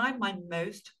like, when I'm my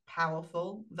most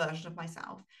powerful version of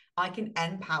myself, I can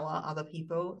empower other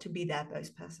people to be their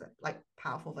most like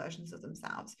powerful versions of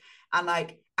themselves. And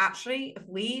like, actually, if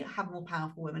we have more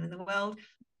powerful women in the world,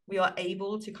 we are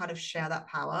able to kind of share that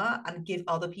power and give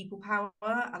other people power,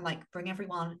 and like bring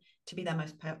everyone to be their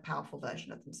most powerful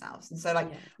version of themselves. And so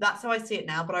like, that's how I see it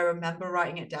now. But I remember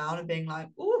writing it down and being like,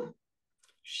 oh,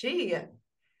 she's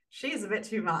a bit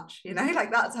too much, you know,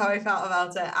 like that's how I felt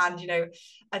about it. And, you know,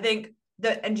 I think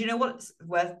that, and you know what's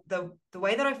worth, the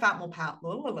way that I felt more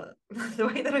powerful, the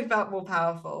way that I felt more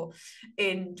powerful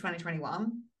in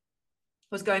 2021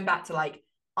 was going back to like,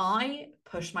 I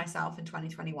pushed myself in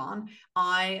 2021.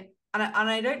 And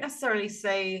I don't necessarily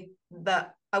say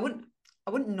that I wouldn't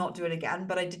not do it again,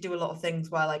 but I did do a lot of things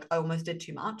where like I almost did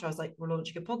too much. I was like, we're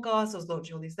launching a podcast, I was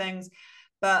launching all these things,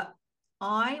 but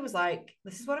I was like,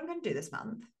 this is what I'm going to do this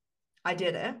month. I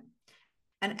did it.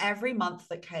 And every month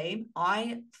that came,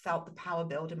 I felt the power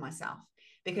build in myself,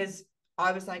 because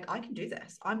I was like, I can do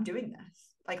this. I'm doing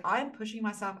this. Like, I am pushing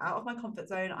myself out of my comfort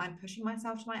zone. I'm pushing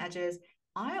myself to my edges.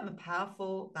 I am a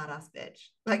powerful, badass bitch.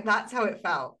 Like, that's how it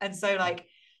felt. And so, like,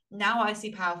 now I see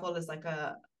powerful as like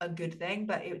a good thing,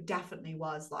 but it definitely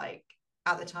was like,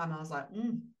 at the time, I was like,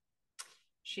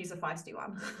 she's a feisty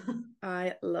one.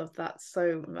 I love that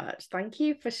so much. Thank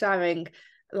you for sharing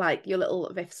like your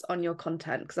little riffs on your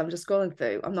content, because I'm just scrolling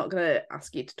through. I'm not going to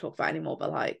ask you to talk about it anymore,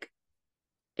 but like,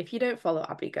 if you don't follow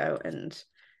Abbie, go and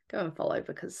go and follow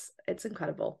because it's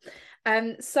incredible.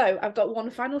 So I've got one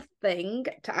final thing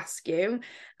to ask you.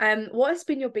 What has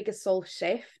been your biggest soul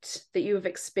shift that you have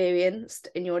experienced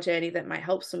in your journey that might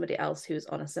help somebody else who's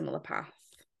on a similar path?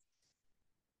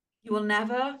 You will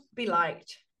never be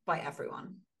liked by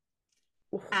everyone.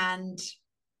 Oof. And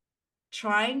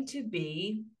trying to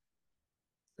be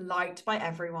liked by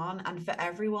everyone and for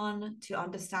everyone to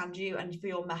understand you and for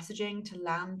your messaging to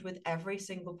land with every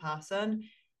single person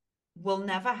will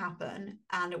never happen,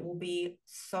 and it will be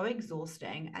so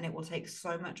exhausting and it will take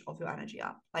so much of your energy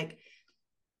up. Like,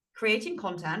 creating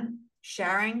content,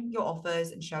 sharing your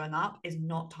offers and showing up is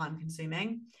not time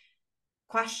consuming.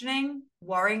 Questioning,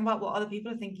 worrying about what other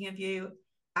people are thinking of you,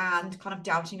 and kind of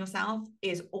doubting yourself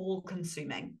is all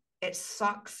consuming. It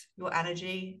sucks your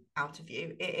energy out of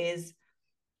you.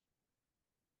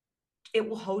 It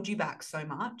will hold you back so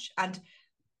much. And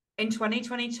in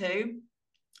 2022,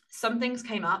 some things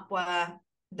came up where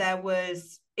there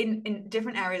was in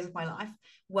different areas of my life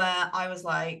where I was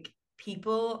like,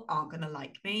 people aren't going to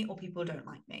like me, or people don't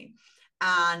like me.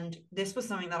 And this was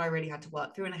something that I really had to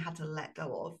work through, and I had to let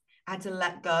go of. I had to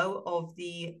let go of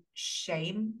the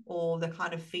shame or the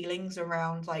kind of feelings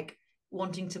around like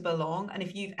wanting to belong. And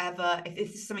if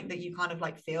this is something that you kind of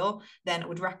like feel, then I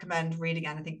would recommend reading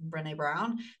anything from Brené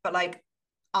Brown. But like,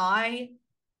 I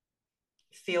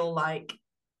feel like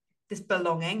this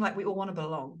belonging, like we all want to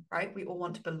belong, right? We all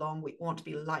want to belong, we want to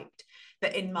be liked.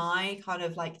 But in my kind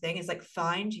of like thing is like,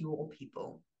 find your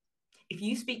people. If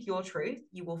you speak your truth,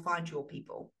 you will find your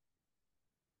people.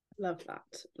 Love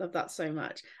that so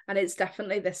much. And it's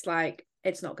definitely this, like,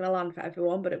 it's not going to land for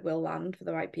everyone, but it will land for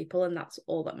the right people, and that's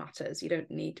all that matters. You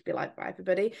don't need to be liked by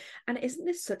everybody. And isn't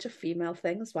this such a female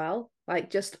thing as well?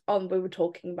 Like, we were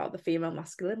talking about the female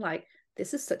masculine, like,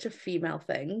 this is such a female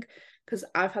thing, because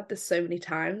I've had this so many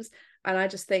times, and I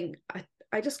just think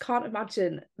I just can't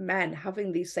imagine men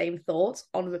having these same thoughts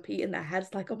on repeat in their heads,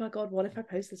 like, oh my God, what if I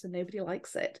post this and nobody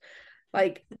likes it?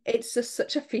 Like, it's just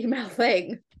such a female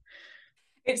thing.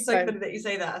 It's so funny that you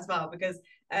say that as well, because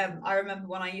I remember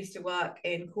when I used to work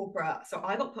in corporate, so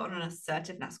I got put on an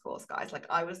assertiveness course, guys. Like,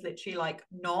 I was literally like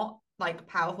not like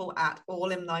powerful at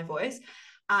all in my voice.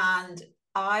 And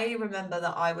I remember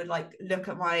that I would like look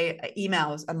at my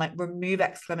emails and like remove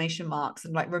exclamation marks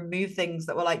and like remove things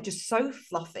that were like just so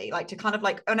fluffy, like to kind of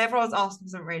like, whenever I was asking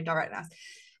some really directness.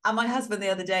 And my husband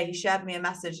the other day, he shared me a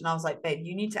message, and I was like, babe,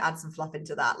 you need to add some fluff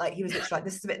into that. Like, he was literally like,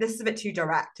 this is a bit too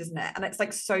direct, isn't it? And it's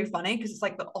like so funny because it's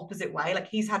like the opposite way. Like,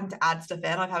 he's having to add stuff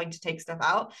in, I'm having to take stuff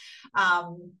out.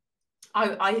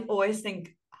 I always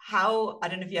think, I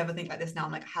don't know if you ever think like this now,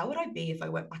 I'm like, how would I be if I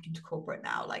went back into corporate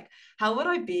now? Like, how would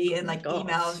I be in like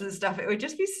emails and stuff? It would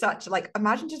just be such like,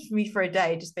 imagine just for me for a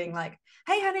day, just being like,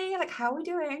 hey honey, like, how are we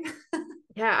doing?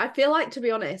 Yeah, I feel like, to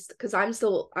be honest, because I'm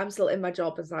still in my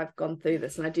job as I've gone through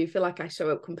this, and I do feel like I show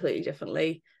up completely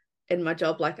differently in my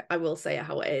job. Like, I will say it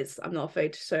how it is. I'm not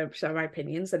afraid to share my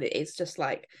opinions, and it is just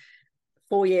like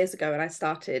 4 years ago when I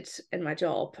started in my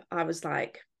job, I was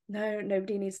like, no,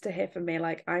 nobody needs to hear from me.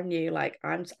 Like, I'm new, like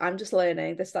I'm just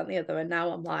learning this, that, and the other. And now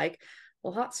I'm like,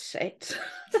 well, that's shit.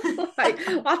 Like,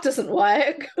 that doesn't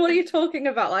work. What are you talking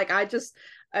about? Like, I just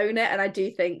own it. And I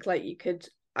do think like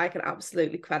I can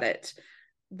absolutely credit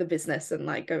the business and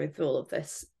like going through all of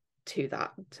this to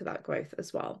that growth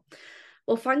as well.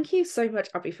 Well, thank you so much,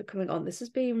 Abbie, for coming on. This has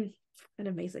been an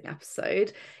amazing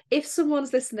episode. If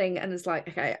someone's listening and is like,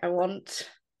 okay, I want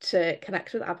to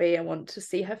connect with Abbie, I want to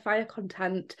see her fire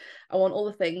content, I want all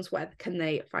the things, where can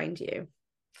they find you?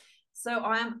 So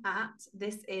I am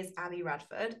this is Abbie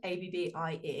Radford,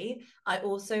 Abbie. I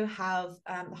also have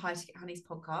the High Ticket Honeys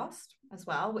podcast as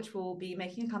well, which will be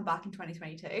making a comeback in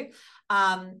 2022.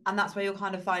 And that's where you'll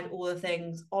kind of find all the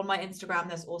things on my Instagram.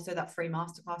 There's also that free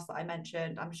masterclass that I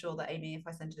mentioned. I'm sure that Amy, if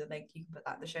I send you the link, you can put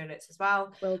that in the show notes as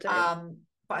well. Will do.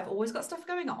 But I've always got stuff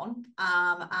going on.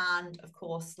 And of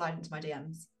course, slide into my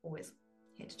DMs, always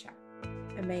here to chat.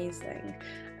 Amazing.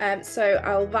 So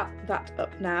I'll wrap that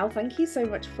up now. Thank you so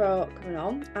much for coming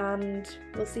on, and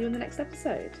we'll see you in the next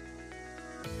episode.